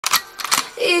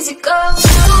crazy go.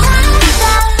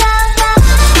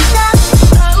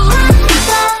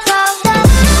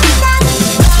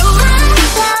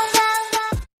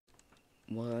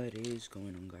 What is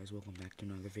going on, guys? Welcome back to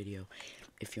another video.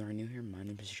 If you are new here, my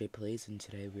name is Jay Plays, and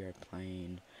today we are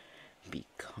playing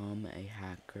Become a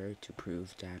Hacker to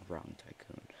Prove Dad Wrong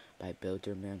Tycoon by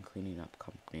Builderman Cleaning Up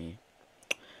Company.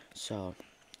 So,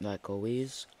 like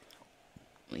always,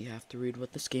 we have to read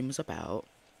what this game is about.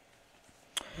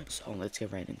 So let's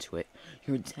get right into it.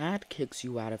 Your dad kicks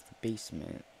you out of the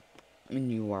basement. When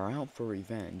you are out for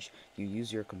revenge, you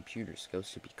use your computer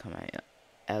skills to become an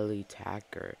elite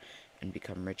hacker and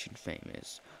become rich and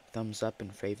famous. Thumbs up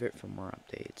and favorite for more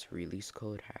updates. Release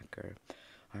code hacker.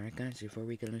 Alright guys, before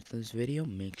we get into this video,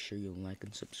 make sure you like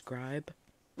and subscribe.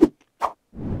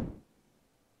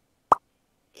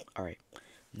 Alright,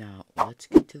 now let's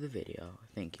get to the video.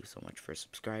 Thank you so much for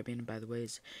subscribing, by the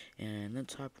ways, and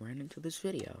let's hop right into this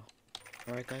video.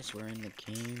 Alright guys, we're in the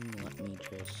game. Let me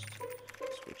just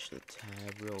switch the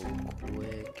tab real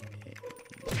quick,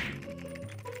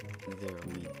 and there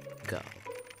we go.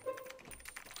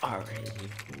 Alrighty,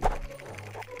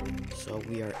 so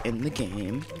we are in the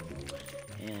game,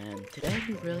 and today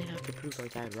we really have to prove our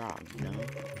dad wrong, you know?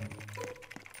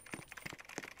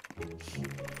 So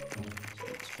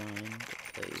let's find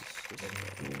a place to stay.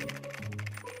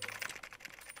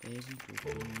 Baby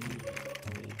girl,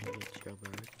 baby, it's your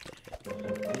birthday.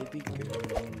 Baby girl,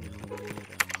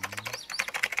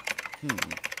 you know it.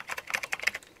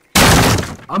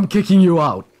 I'm kicking you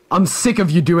out. I'm sick of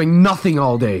you doing nothing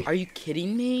all day. Are you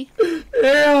kidding me?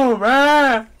 Ew,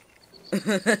 man!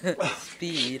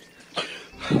 Speed.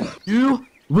 You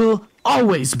will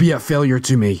always be a failure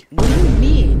to me. What do you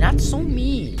mean? That's so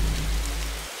mean.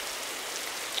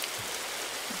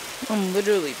 I'm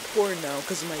literally poor now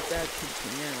because my dad kicked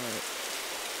me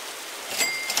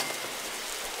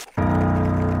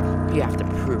out. We have to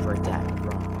prove our dad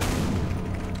wrong.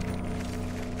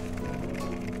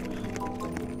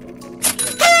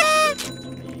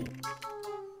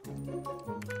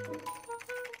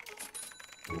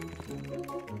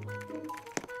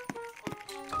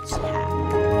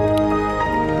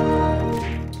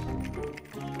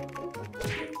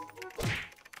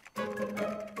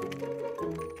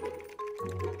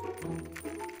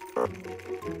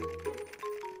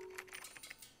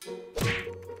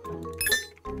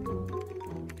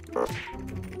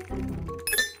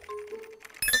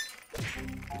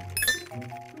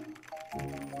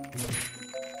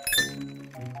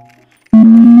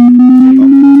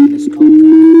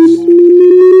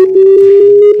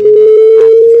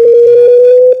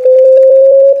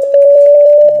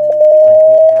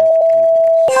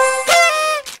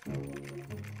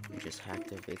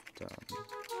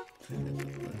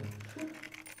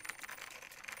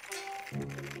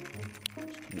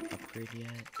 Can we upgrade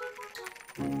yet?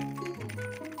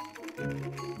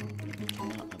 We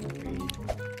cannot upgrade,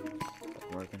 but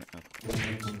we're gonna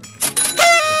upgrade.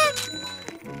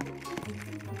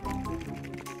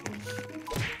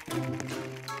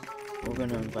 We're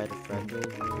gonna invite a friend over.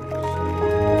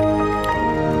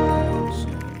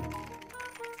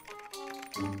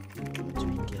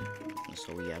 So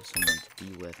we have someone to be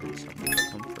with and someone to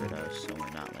comfort us, so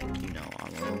we're not like, you know,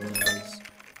 alone, guys.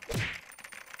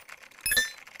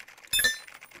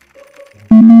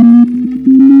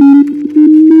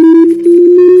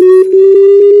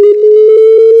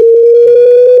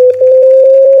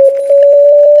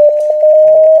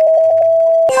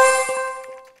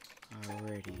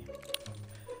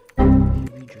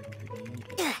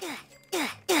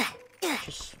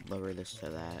 Just lower this to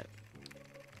that.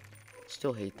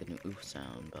 Still hate the new oof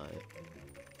sound, but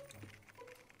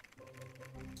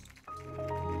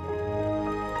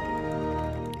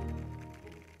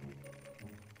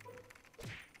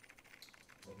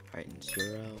alright,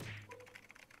 0,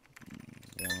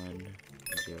 1,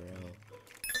 0,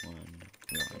 1,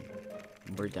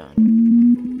 1. We're done.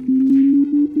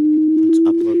 Let's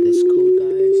upload this code,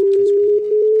 guys, because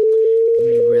we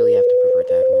really have to prove our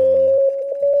dad wrong.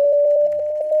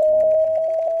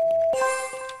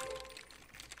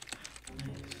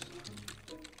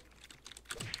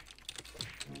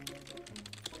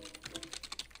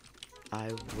 I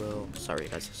will. Sorry,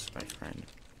 guys, this is my friend.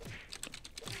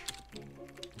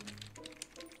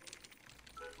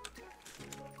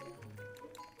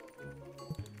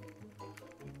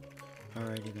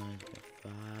 Alrighty, guys,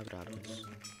 $5.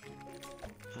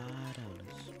 $5.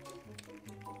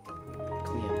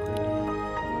 Can we upgrade it?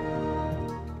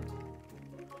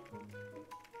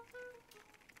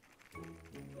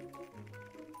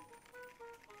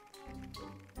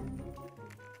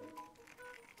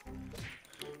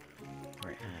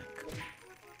 Alright, hack.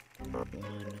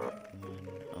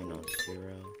 Oh no, 0,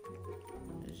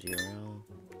 0,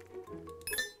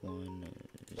 1,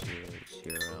 0,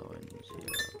 0, and 0.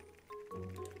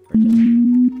 We're done.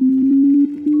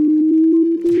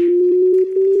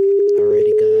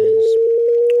 Alrighty, guys.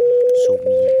 So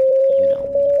we really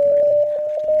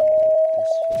have to upload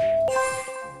this video.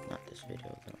 Not this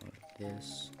video, though. This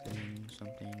thing,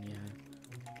 something, yeah.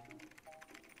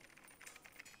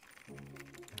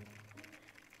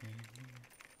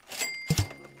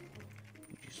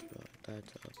 We just brought that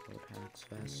to upload hacks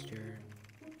faster.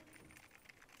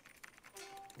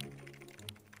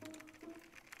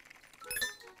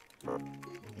 One,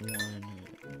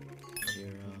 0,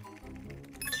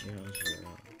 0, 0.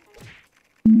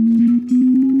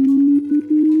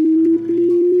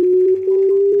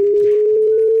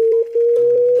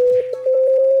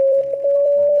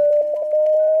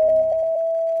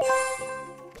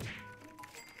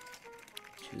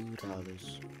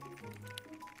 $2.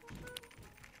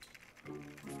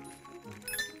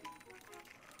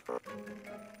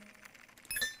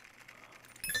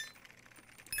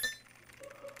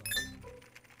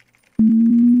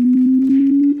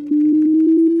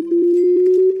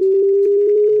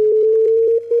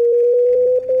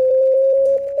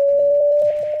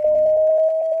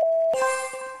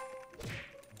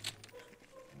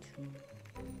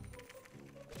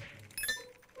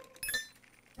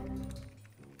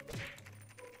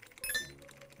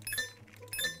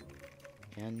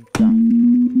 And done.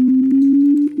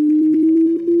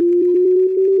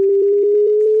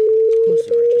 Who's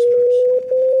the richest person in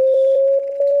this?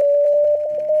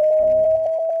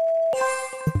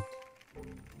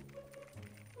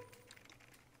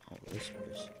 Oh, this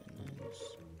person is.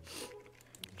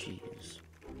 Jeez.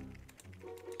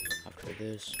 After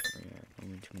this, we are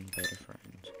going to invite a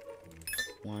friend.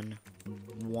 One,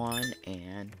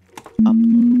 and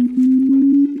upload.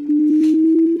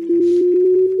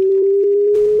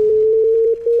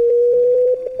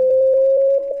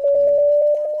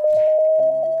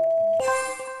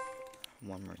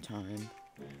 One more time.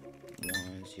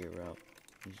 1, 0,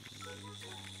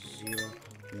 0,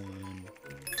 1, 1,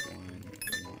 1,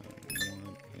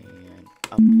 1, and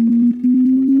upload.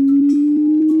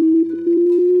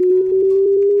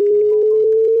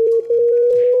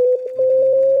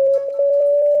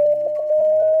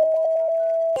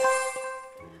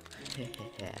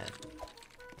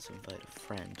 Let's invite a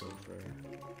friend over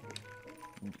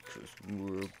because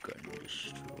we're gonna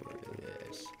destroy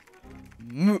this.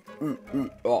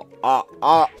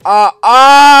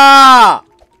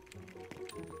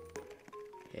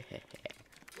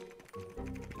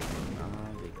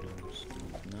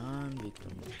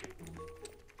 Non-victims.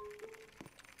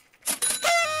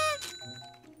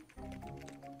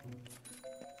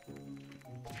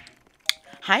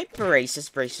 Hi, braces,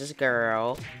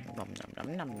 girl. Nom nom nom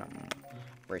nom nom.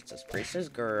 Braces,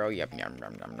 girl. Yum yum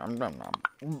yum yum yum yum yum.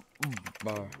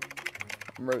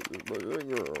 Braces, girl.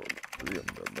 Yum yum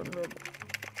yum yum.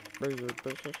 Braces,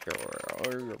 girl.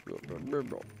 Yum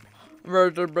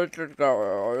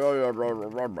yum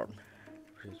yum yum.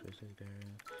 Braces, girl.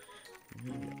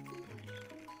 Yum yum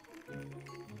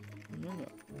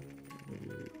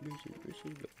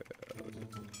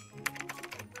yum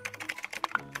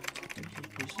yum. Braces,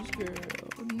 girl. Braces, girl.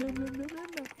 No, no, no, no,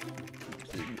 no.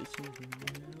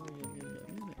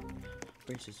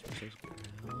 Braces, girl.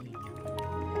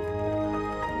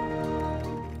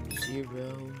 0,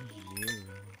 0,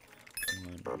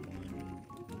 1, 1,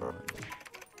 1.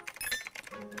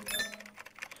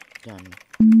 Done.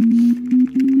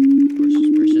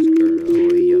 Braces, girl.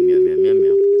 Yum, yum, yum, yum,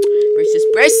 yum.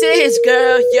 Braces,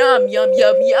 girl. Yum, yum,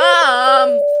 yum, yum.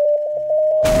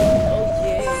 Oh,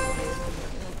 yeah.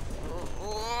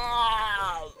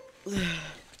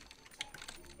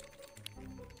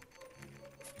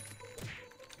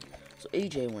 So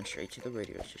AJ went straight to the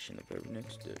radio station the very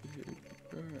next day.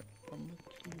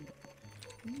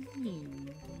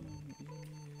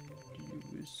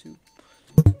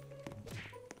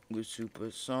 With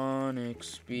supersonic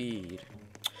speed.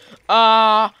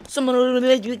 Someone.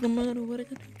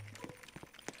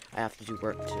 I have to do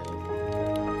work too.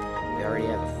 We already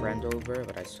have a friend over,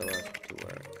 but I still have to do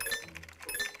work.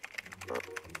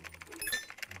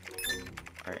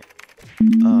 Alright.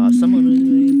 Someone.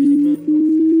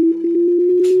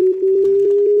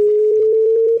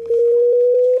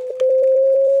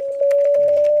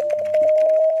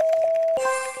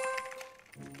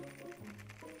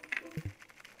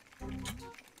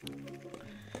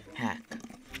 Hack.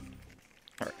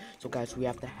 Alright, so guys, we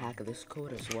have to hack this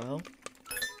code as well.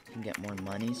 And get more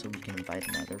money so we can invite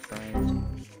another friend.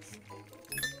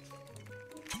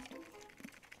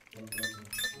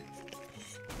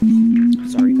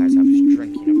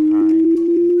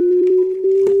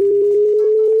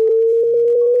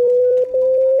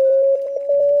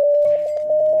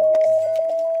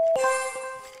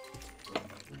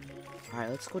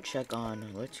 check on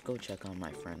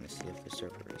my friend to see if the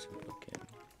server is broken.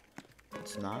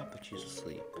 It's not, but she's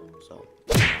asleep, so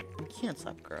you can't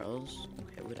stop, girls.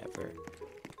 Okay, whatever.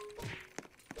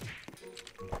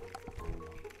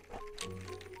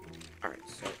 Alright,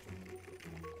 so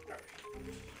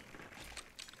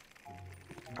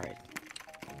alright.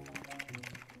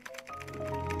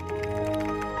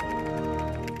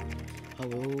 Oh,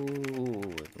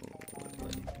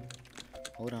 wait.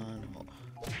 Hold on.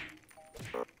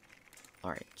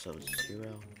 Alright, so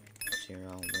 0, 0,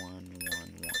 1, 1, 1.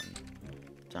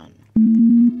 Done.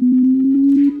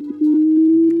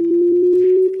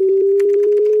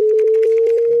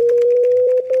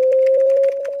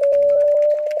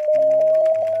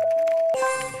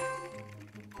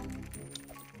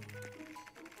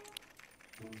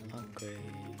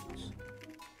 Upgrades.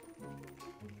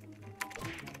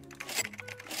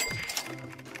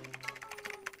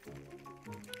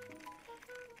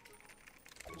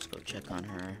 Let's go check on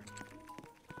her.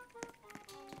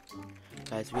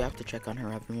 Guys, we have to check on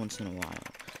her every once in a while.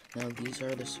 Now, these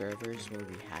are the servers where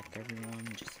we hack everyone,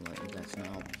 just to let you guys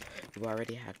know. We've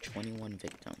already hacked 21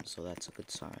 victims, so that's a good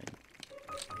sign.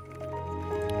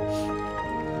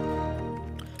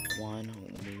 1,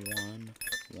 1,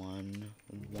 1,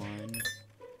 1,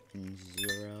 and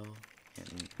 0, and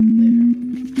there.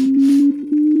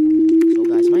 So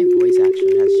guys, my voice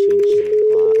actually has changed a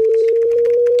lot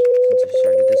since I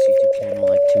started this YouTube channel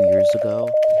like 2 years ago.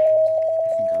 I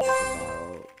think I was about...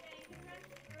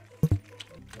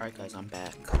 Alright guys, I'm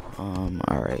back.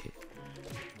 Alright.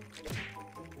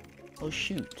 Oh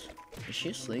shoot. Is she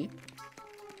asleep?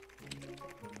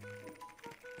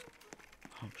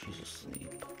 Oh, she's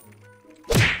asleep.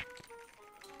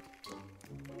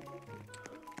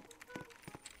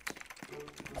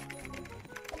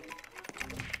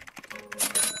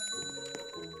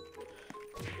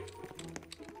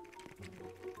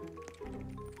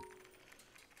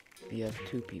 We have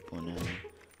 2 people now.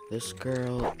 This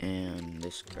girl and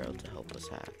this girl to help us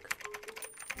hack.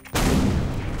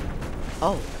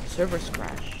 Oh, servers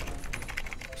crashed.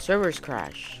 Servers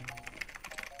crashed.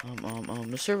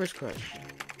 The servers crashed.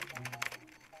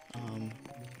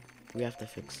 We have to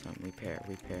fix them. Repair.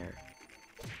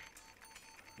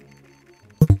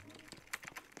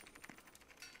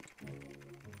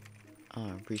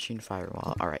 Breaching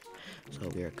firewall. Alright, so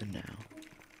we are good now.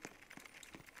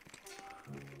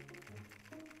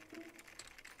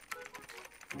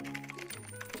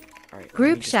 Alright.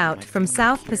 Group shout from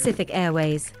South Pacific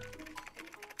Airways.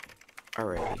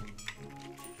 Alrighty.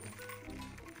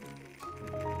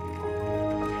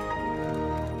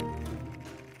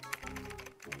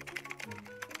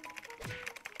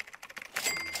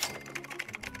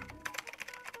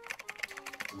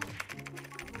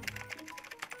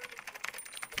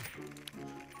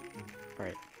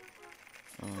 Alright.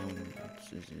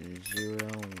 This is 0,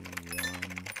 1,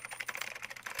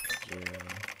 0.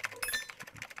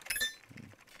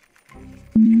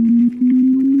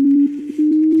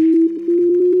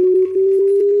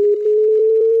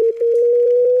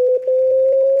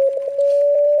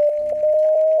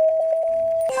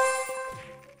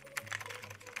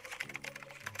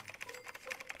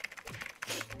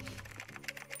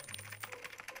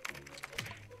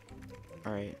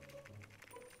 Alright.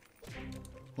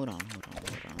 Hold on. Get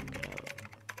out.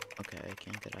 Okay, I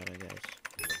can't get out, I guess.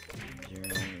 0,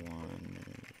 1,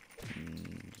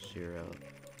 0,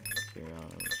 0,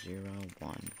 0,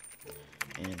 1.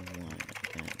 And 1,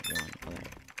 again, 1. Okay,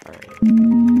 alright.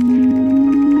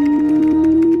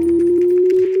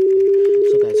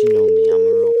 So guys, you know me, I'm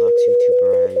a Roblox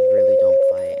YouTuber. I really don't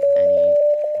play any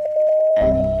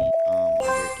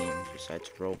other games besides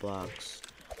Roblox.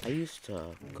 I used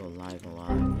to go live a lot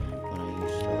when I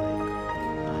used to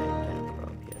like get a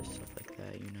Roblox, stuff like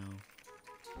that, you know.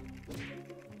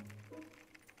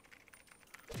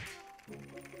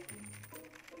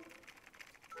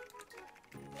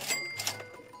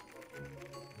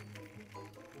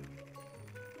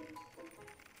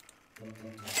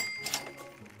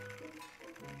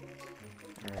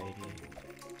 Alrighty.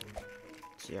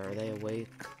 See, are they awake?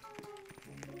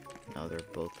 No, they're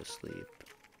both asleep.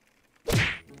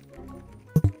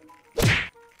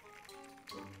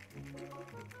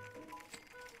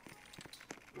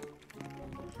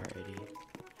 Alrighty.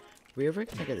 Are we ever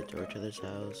gonna get a door to this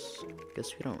house?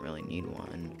 Guess we don't really need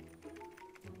one.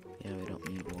 Yeah, we don't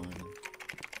need one.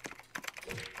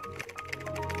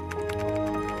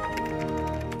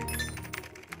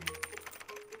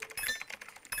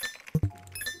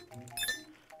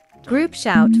 Group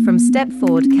shout from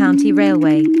Stepford County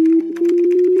Railway.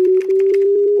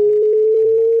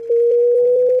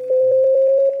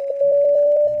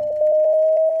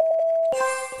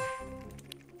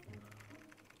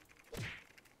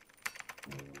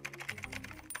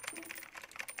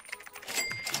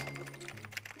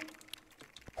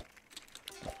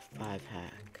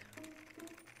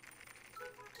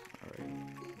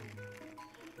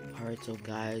 Alright, so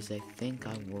guys, I think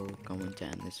I will going to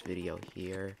end this video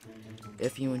here.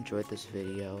 If you enjoyed this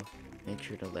video, make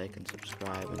sure to like and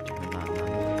subscribe and turn on the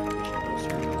notification bell so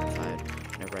you're notified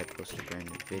whenever I post a brand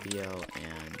new video.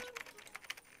 And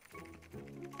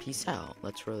peace out.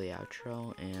 Let's really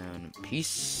outro and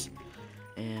peace.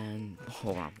 And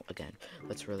hold on again.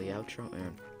 Let's really outro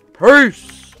and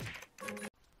peace.